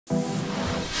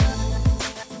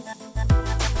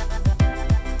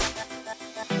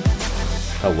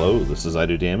Hello, this is I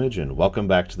Do Damage and welcome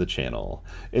back to the channel.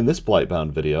 In this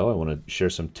Blightbound video, I want to share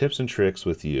some tips and tricks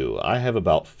with you. I have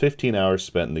about 15 hours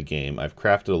spent in the game. I've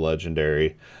crafted a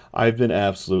legendary. I've been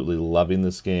absolutely loving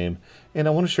this game, and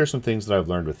I want to share some things that I've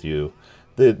learned with you.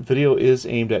 The video is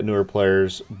aimed at newer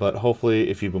players, but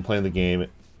hopefully if you've been playing the game,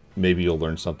 maybe you'll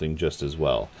learn something just as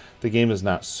well. The game is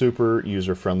not super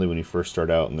user-friendly when you first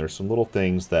start out, and there's some little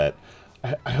things that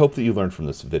I hope that you learn from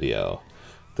this video.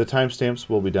 The timestamps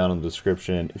will be down in the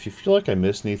description. If you feel like I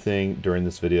missed anything during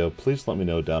this video, please let me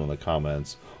know down in the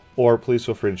comments, or please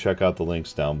feel free to check out the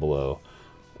links down below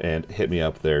and hit me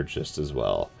up there just as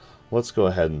well. Let's go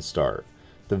ahead and start.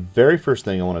 The very first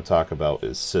thing I want to talk about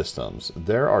is systems.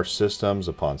 There are systems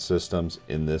upon systems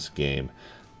in this game.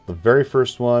 The very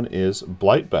first one is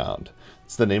Blightbound.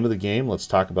 It's the name of the game. Let's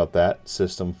talk about that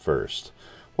system first.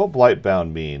 What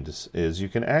Blightbound means is you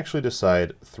can actually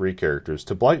decide 3 characters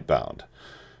to Blightbound.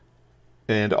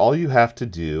 And all you have to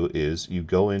do is you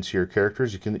go into your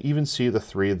characters. You can even see the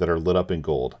 3 that are lit up in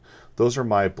gold. Those are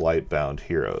my Blightbound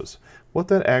heroes. What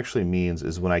that actually means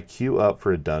is when I queue up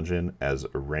for a dungeon as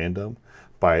a random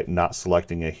by not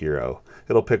selecting a hero,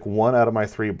 it'll pick 1 out of my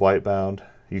 3 Blightbound.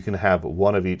 You can have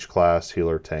 1 of each class,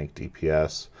 healer, tank,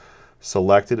 DPS.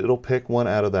 Selected, it'll pick 1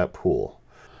 out of that pool.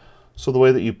 So the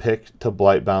way that you pick to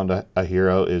Blightbound a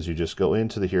hero is you just go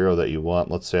into the hero that you want.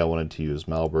 Let's say I wanted to use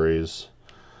Malberries.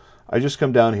 I just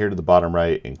come down here to the bottom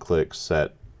right and click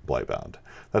Set Blightbound.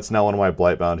 That's now one of my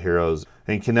Blightbound heroes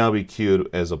and can now be queued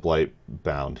as a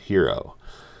Blightbound hero.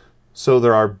 So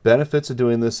there are benefits of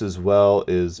doing this as well.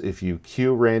 Is if you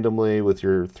queue randomly with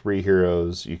your 3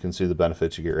 heroes, you can see the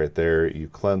benefits you get right there. You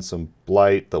cleanse some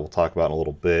blight that we'll talk about in a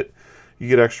little bit. You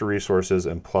get extra resources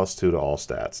and +2 to all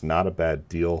stats. Not a bad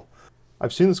deal.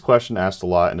 I've seen this question asked a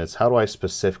lot, and it's how do I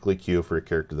specifically queue for a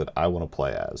character that I want to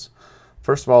play as?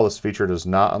 First of all, this feature does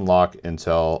not unlock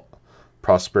until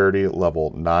Prosperity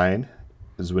level 9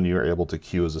 is when you are able to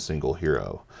queue as a single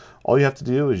hero. All you have to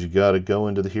do is you got to go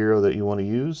into the hero that you want to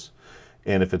use,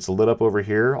 and if it's lit up over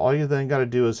here, all you then got to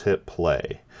do is hit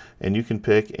play. And you can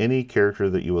pick any character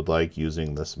that you would like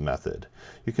using this method.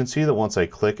 You can see that once I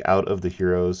click out of the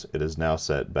heroes, it is now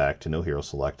set back to no hero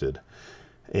selected.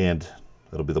 And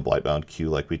it'll be the Blightbound queue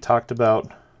like we talked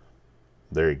about.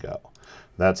 There you go.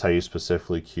 That's how you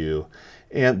specifically queue.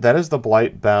 And that is the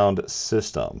Blightbound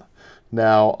system.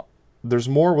 Now, there's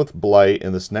more with Blight,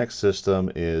 and this next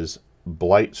system is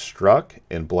Blight Struck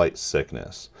and Blight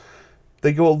Sickness.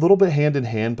 They go a little bit hand in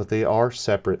hand, but they are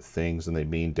separate things and they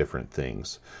mean different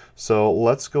things. So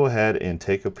let's go ahead and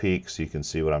take a peek so you can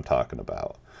see what I'm talking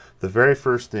about. The very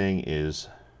first thing is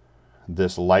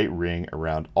this light ring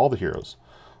around all the heroes.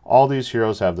 All these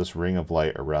heroes have this ring of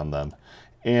light around them.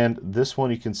 And this one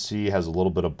you can see has a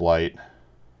little bit of blight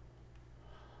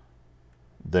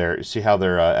there. You see how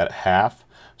they're at half?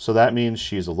 So that means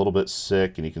she's a little bit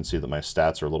sick, and you can see that my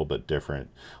stats are a little bit different.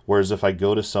 Whereas if I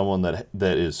go to someone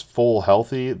that is full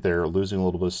healthy, they're losing a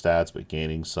little bit of stats but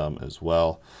gaining some as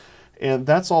well. And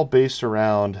that's all based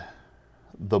around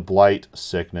the blight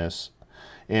sickness.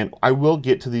 And I will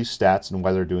get to these stats and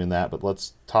why they're doing that, but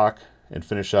let's talk and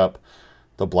finish up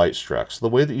the Blight Struck. So the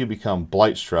way that you become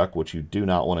Blight Struck, which you do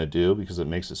not want to do because it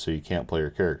makes it so you can't play your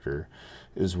character,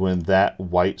 is when that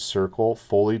white circle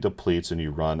fully depletes and you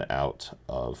run out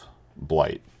of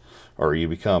blight, or you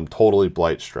become totally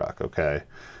Blight Struck. Okay,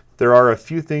 there are a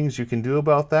few things you can do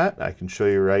about that. I can show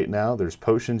you right now. There's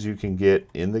potions you can get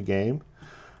in the game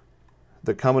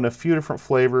that come in a few different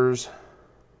flavors.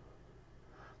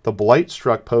 The Blight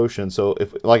Struck potion, so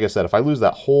if, like I said, if I lose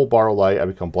that whole bar of light, I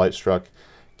become Blight Struck.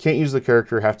 Can't use the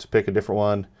character, have to pick a different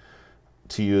one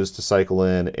to use to cycle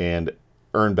in and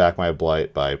earn back my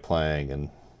blight by playing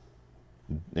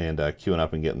and queuing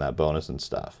up and getting that bonus and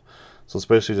stuff. So it's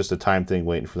basically just a time thing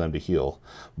waiting for them to heal.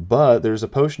 But there's a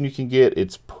potion you can get.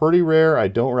 It's pretty rare. I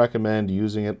don't recommend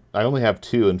using it. I only have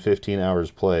 2 in 15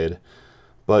 hours played.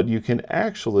 But you can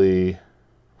actually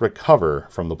recover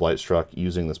from the Blight Struck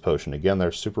using this potion. Again,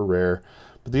 they're super rare.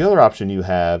 But the other option you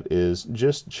have is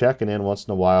just checking in once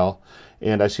in a while.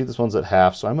 And I see this one's at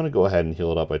half, so I'm going to go ahead and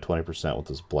heal it up by 20% with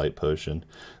this Blight Potion.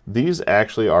 These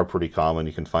actually are pretty common.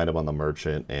 You can find them on the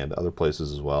merchant and other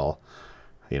places as well.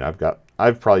 You know,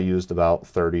 I've probably used about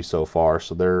 30 so far,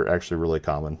 so they're actually really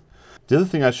common. The other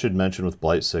thing I should mention with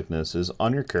Blight Sickness is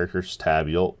on your characters tab,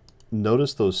 you'll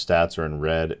notice those stats are in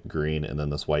red, green, and then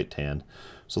this white tan.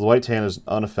 So the white tan is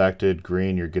unaffected.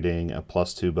 Green, you're getting a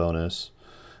 +2 bonus.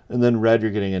 and then red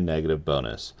you're getting a negative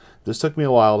bonus. This took me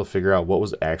a while to figure out what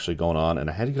was actually going on, and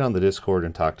I had to get on the Discord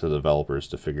and talk to the developers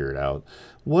to figure it out.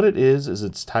 What it is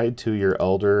it's tied to your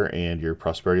Elder and your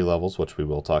prosperity levels, which we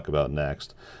will talk about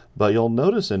next. But you'll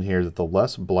notice in here that the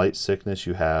less blight sickness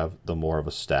you have, the more of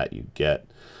a stat you get.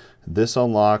 This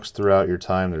unlocks throughout your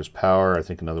time. There's power. I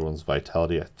think another one's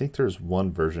vitality. I think there's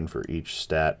one version for each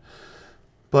stat.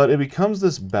 But it becomes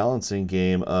this balancing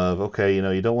game of, okay, you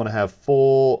know, you don't want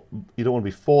to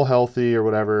be full healthy or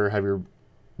whatever, have your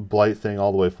blight thing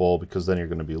all the way full, because then you're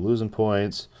going to be losing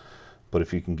points. But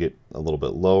if you can get a little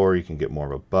bit lower, you can get more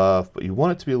of a buff. But you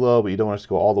want it to be low, but you don't want it to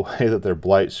go all the way that they're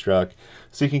blight struck.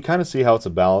 So you can kind of see how it's a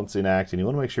balancing act, and you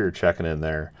want to make sure you're checking in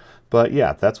there. But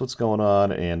yeah, that's what's going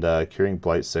on, and curing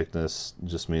blight sickness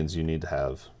just means you need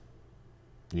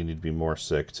to be more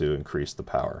sick to increase the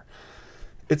power.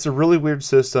 It's a really weird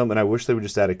system, and I wish they would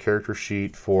just add a character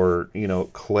sheet for, you know,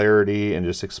 clarity and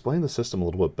just explain the system a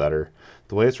little bit better.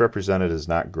 The way it's represented is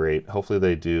not great. Hopefully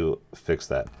they do fix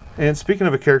that. And speaking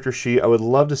of a character sheet, I would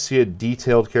love to see a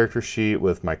detailed character sheet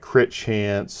with my crit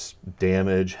chance,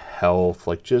 damage, health,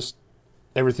 like just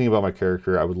everything about my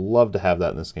character. I would love to have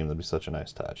that in this game. That'd be such a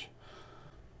nice touch.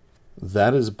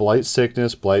 That is Blight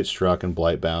Sickness, Blight Struck, and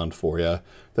Blightbound for you.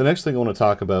 The next thing I want to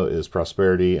talk about is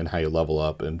prosperity and how you level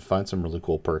up and find some really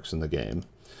cool perks in the game.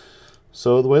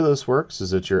 So the way this works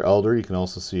is that your Elder, you can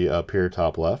also see up here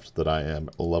top left that I am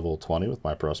level 20 with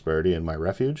my prosperity and my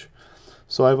refuge.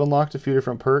 So I've unlocked a few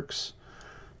different perks.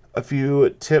 A few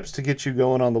tips to get you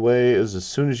going on the way is as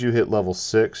soon as you hit level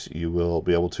 6, you will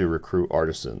be able to recruit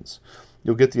artisans.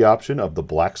 You'll get the option of the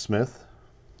blacksmith,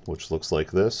 which looks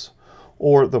like this,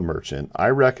 or the merchant. I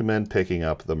recommend picking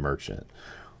up the merchant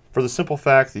for the simple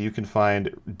fact that you can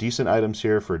find decent items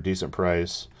here for a decent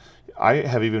price. I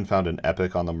have even found an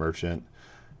epic on the merchant.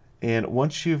 And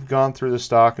once you've gone through the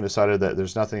stock and decided that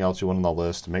there's nothing else you want on the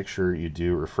list, make sure you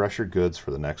do refresh your goods for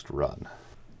the next run.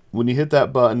 When you hit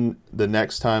that button the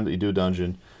next time that you do a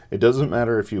dungeon, it doesn't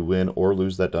matter if you win or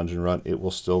lose that dungeon run, it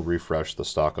will still refresh the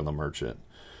stock on the merchant.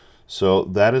 So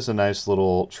that is a nice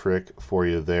little trick for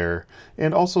you there.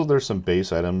 And also there's some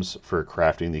base items for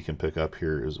crafting that you can pick up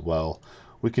here as well.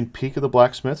 We can peek at the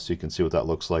blacksmith so you can see what that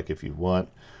looks like if you want.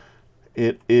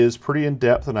 It is pretty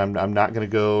in-depth, and I'm not going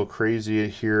to go crazy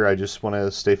here. I just want to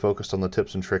stay focused on the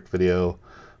tips and trick video.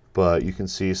 But you can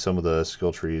see some of the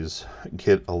skill trees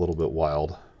get a little bit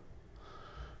wild.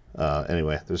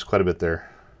 Anyway, there's quite a bit there.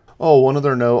 Oh, one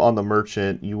other note on the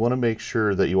merchant, you want to make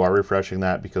sure that you are refreshing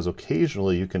that, because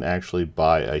occasionally you can actually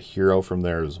buy a hero from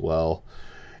there as well.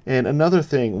 And another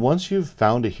thing, once you've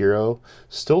found a hero,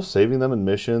 still saving them in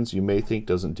missions you may think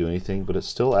doesn't do anything, but it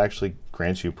still actually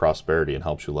grants you prosperity and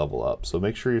helps you level up. So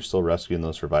make sure you're still rescuing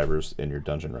those survivors in your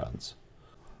dungeon runs.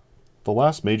 The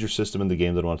last major system in the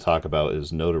game that I want to talk about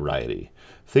is notoriety.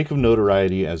 Think of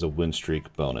notoriety as a win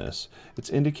streak bonus.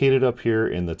 It's indicated up here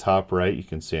in the top right. You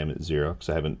can see I'm at 0 because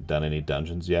I haven't done any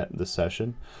dungeons yet this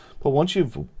session. But once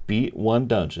you've beat one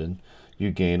dungeon,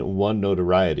 you gain 1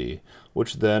 notoriety,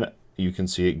 which then you can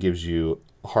see it gives you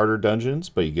harder dungeons,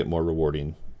 but you get more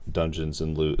rewarding dungeons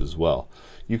and loot as well.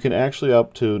 You can actually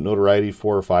up to notoriety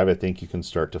 4 or 5. I think you can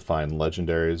start to find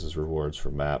legendaries as rewards for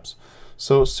maps.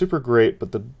 So super great,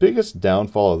 but the biggest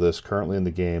downfall of this currently in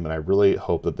the game, and I really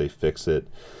hope that they fix it,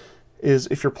 is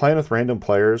if you're playing with random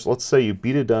players, let's say you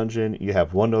beat a dungeon, you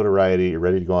have 1 notoriety, you're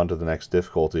ready to go on to the next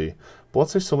difficulty, but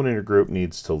let's say someone in your group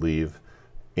needs to leave,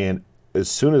 and as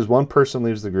soon as one person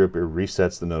leaves the group, it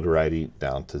resets the notoriety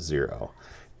down to 0.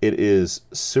 It is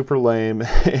super lame,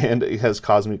 and it has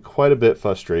caused me quite a bit of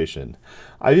frustration.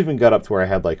 I've even got up to where I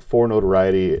had like 4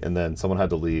 notoriety, and then someone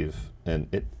had to leave, and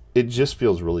it just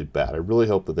feels really bad. I really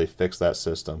hope that they fix that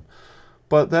system.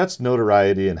 But that's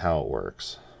notoriety and how it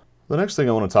works. The next thing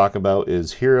I want to talk about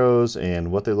is heroes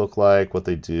and what they look like, what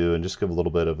they do, and just give a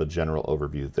little bit of a general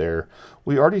overview there.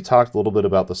 We already talked a little bit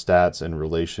about the stats in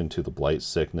relation to the blight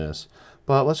sickness,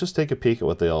 but let's just take a peek at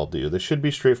what they all do. They should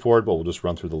be straightforward, but we'll just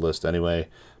run through the list anyway.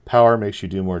 Power makes you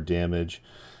do more damage.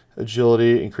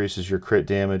 Agility increases your crit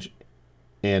damage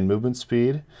and movement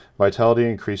speed. Vitality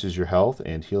increases your health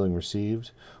and healing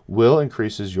received. Will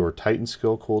increases your Titan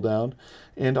skill cooldown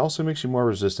and also makes you more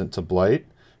resistant to blight.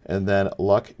 And then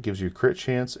luck gives you crit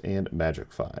chance and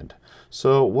magic find.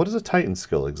 So what is a Titan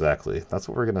skill exactly? That's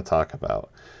what we're going to talk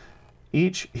about.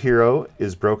 Each hero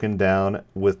is broken down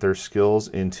with their skills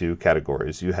into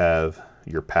categories. You have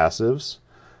your passives,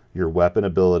 your weapon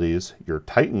abilities, your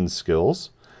Titan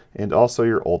skills, and also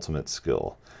your ultimate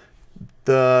skill.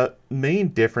 The main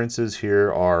differences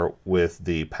here are with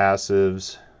the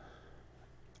passives,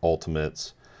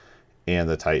 ultimates, and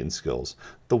the Titan skills.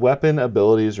 The weapon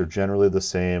abilities are generally the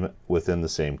same within the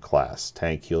same class,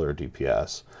 tank, healer,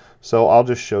 DPS. So I'll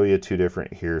just show you two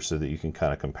different here so that you can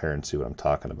kind of compare and see what I'm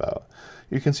talking about.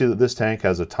 You can see that this tank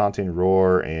has a taunting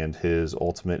roar, and his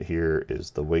ultimate here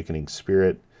is the awakening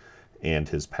spirit and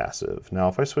his passive. Now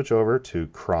if I switch over to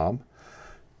Crom,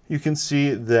 you can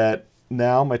see that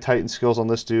now my Titan skills on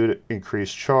this dude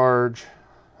increase charge.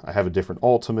 I have a different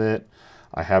ultimate.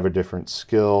 I have a different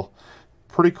skill.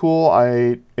 Pretty cool.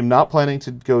 I am not planning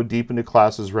to go deep into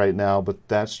classes right now, but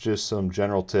that's just some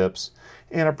general tips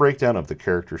and a breakdown of the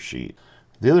character sheet.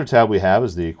 The other tab we have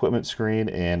is the equipment screen,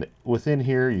 and within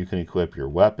here you can equip your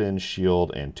weapon,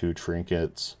 shield, and 2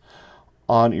 trinkets.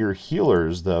 On your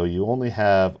healers, though, you only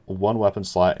have 1 weapon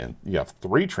slot and you have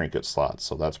 3 trinket slots,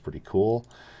 so that's pretty cool.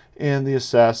 And the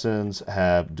assassins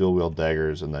have dual wield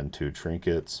daggers and then 2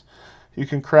 trinkets. You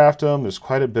can craft them. There's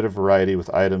quite a bit of variety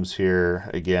with items here.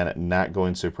 Again, not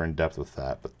going super in depth with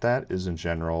that, but that is in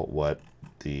general what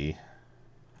the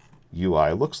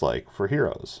UI looks like for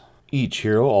heroes. Each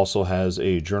hero also has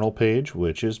a journal page,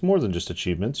 which is more than just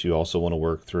achievements. You also want to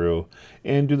work through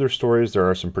and do their stories. There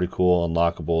are some pretty cool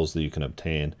unlockables that you can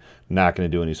obtain. Not going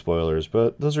to do any spoilers,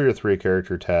 but those are your 3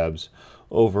 character tabs.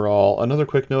 Overall, another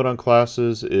quick note on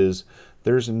classes is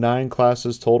there's 9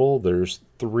 classes total. There's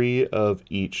 3 of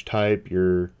each type,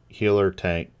 your healer,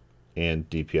 tank, and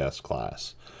DPS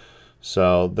class.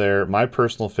 So my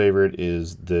personal favorite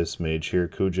is this mage here,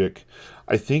 Kujik.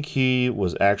 I think he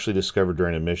was actually discovered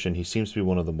during a mission. He seems to be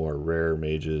one of the more rare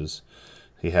mages.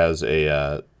 He has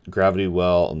a gravity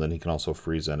well, and then he can also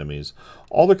freeze enemies.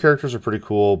 All the characters are pretty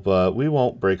cool, but we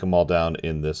won't break them all down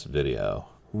in this video.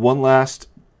 One last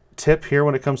tip here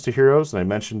when it comes to heroes, and I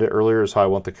mentioned it earlier, is how I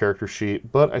want the character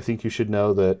sheet, but I think you should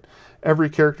know that every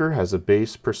character has a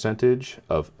base percentage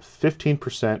of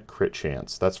 15% crit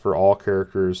chance. That's for all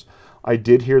characters. I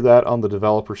did hear that on the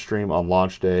developer stream on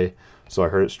launch day, so I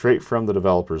heard it straight from the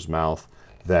developer's mouth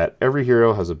that every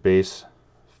hero has a base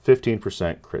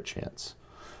 15% crit chance.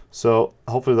 So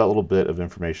hopefully that little bit of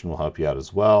information will help you out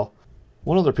as well.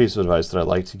 One other piece of advice that I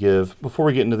like to give before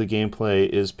we get into the gameplay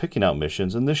is picking out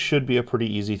missions, and this should be a pretty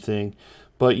easy thing,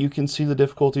 but you can see the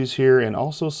difficulties here, and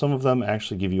also some of them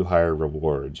actually give you higher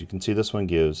rewards. You can see this one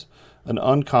gives an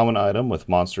uncommon item with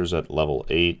monsters at level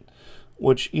 8,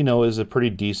 which, you know, is a pretty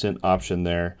decent option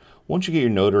there. Once you get your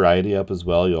notoriety up as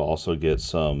well, you'll also get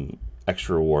some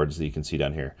extra rewards that you can see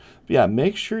down here. But yeah,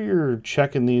 make sure you're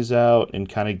checking these out and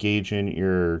kind of gauging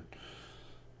your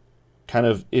kind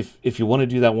of if you want to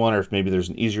do that one, or if maybe there's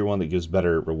an easier one that gives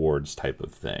better rewards type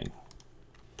of thing.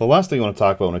 The last thing I want to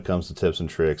talk about when it comes to tips and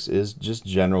tricks is just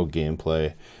general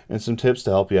gameplay and some tips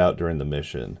to help you out during the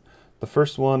mission. The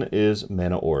first one is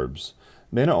mana orbs.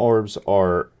 Mana orbs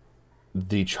are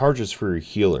the charges for your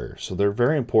healer, so they're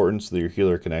very important so that your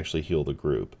healer can actually heal the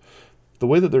group. The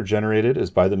way that they're generated is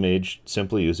by the mage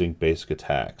simply using basic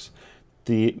attacks.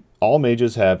 All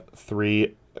mages have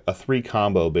a 3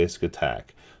 combo basic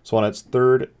attack. So on its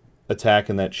 3rd attack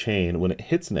in that chain, when it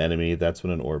hits an enemy, that's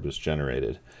when an orb is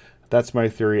generated. That's my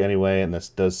theory anyway, and this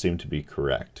does seem to be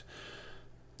correct.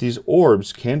 These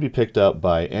orbs can be picked up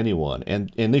by anyone,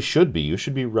 and they should be. You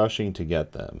should be rushing to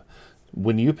get them.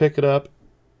 When you pick it up,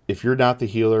 if you're not the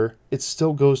healer, it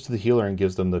still goes to the healer and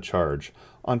gives them the charge.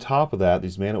 On top of that,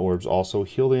 these mana orbs also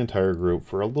heal the entire group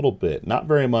for a little bit. Not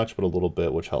very much, but a little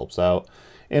bit, which helps out.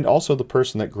 And also the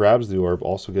person that grabs the orb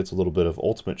also gets a little bit of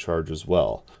ultimate charge as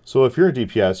well. So if you're a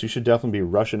DPS, you should definitely be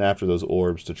rushing after those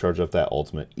orbs to charge up that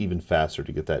ultimate even faster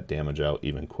to get that damage out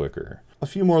even quicker. A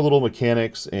few more little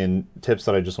mechanics and tips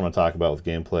that I just want to talk about with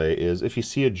gameplay is if you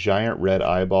see a giant red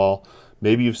eyeball,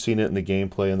 maybe you've seen it in the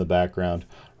gameplay in the background,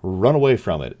 run away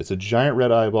from it. It's a giant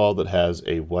red eyeball that has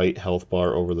a white health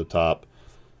bar over the top.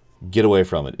 Get away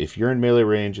from it. If you're in melee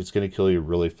range, it's going to kill you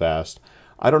really fast.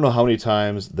 I don't know how many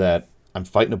times that I'm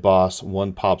fighting a boss,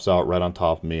 one pops out right on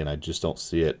top of me, and I just don't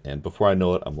see it, and before I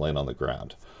know it, I'm laying on the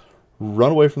ground.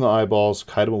 Run away from the eyeballs,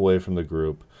 kite them away from the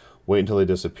group, wait until they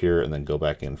disappear, and then go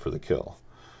back in for the kill.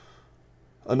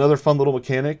 Another fun little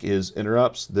mechanic is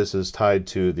interrupts. This is tied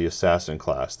to the assassin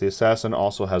class. The assassin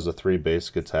also has the 3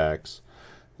 basic attacks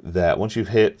that once you've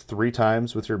hit 3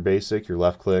 times with your basic, your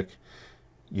left click,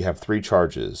 you have 3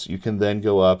 charges. You can then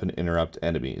go up and interrupt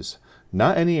enemies.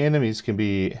 Not any enemies can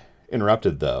be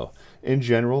interrupted though. In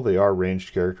general, they are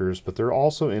ranged characters, but they're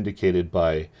also indicated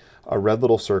by a red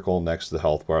little circle next to the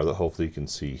health bar that hopefully you can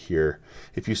see here.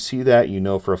 If you see that, you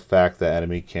know for a fact that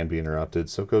enemy can be interrupted,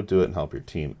 so go do it and help your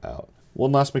team out.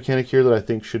 One last mechanic here that I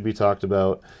think should be talked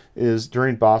about is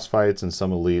during boss fights and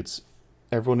some elites,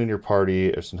 everyone in your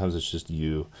party, or sometimes it's just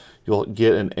you, you'll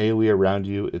get an AoE around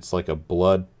you. It's like a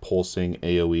blood pulsing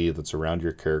AoE that's around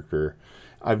your character.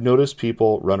 I've noticed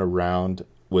people run around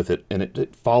with it, and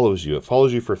it follows you. It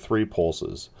follows you for 3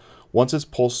 pulses. Once it's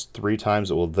pulsed 3 times,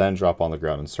 it will then drop on the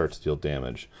ground and start to deal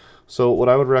damage. So what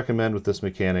I would recommend with this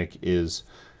mechanic is,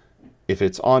 if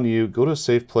it's on you, go to a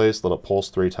safe place, let it pulse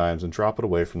 3 times, and drop it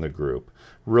away from the group.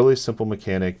 Really simple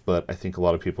mechanic, but I think a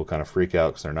lot of people kind of freak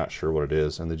out because they're not sure what it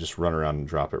is, and they just run around and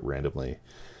drop it randomly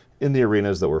in the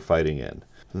arenas that we're fighting in.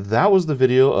 That was the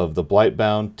video of the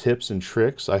Blightbound tips and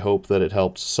tricks. I hope that it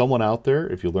helped someone out there.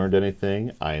 If you learned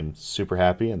anything, I am super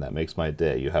happy, and that makes my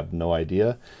day. You have no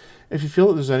idea. If you feel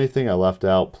that there's anything I left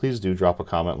out, please do drop a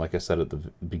comment like I said at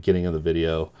the beginning of the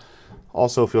video.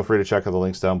 Also, feel free to check out the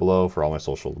links down below for all my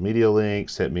social media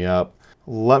links. Hit me up.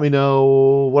 Let me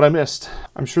know what I missed.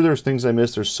 I'm sure there's things I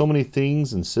missed. There's so many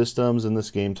things and systems in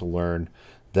this game to learn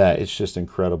that it's just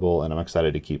incredible, and I'm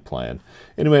excited to keep playing.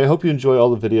 Anyway, I hope you enjoy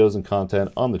all the videos and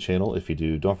content on the channel. If you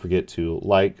do, don't forget to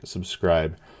like,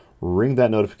 subscribe, ring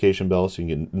that notification bell so you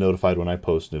can get notified when I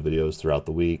post new videos throughout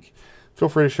the week. Feel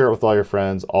free to share it with all your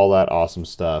friends, all that awesome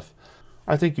stuff.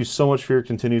 I thank you so much for your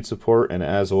continued support, and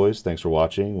as always, thanks for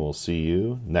watching. We'll see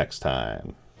you next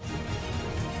time.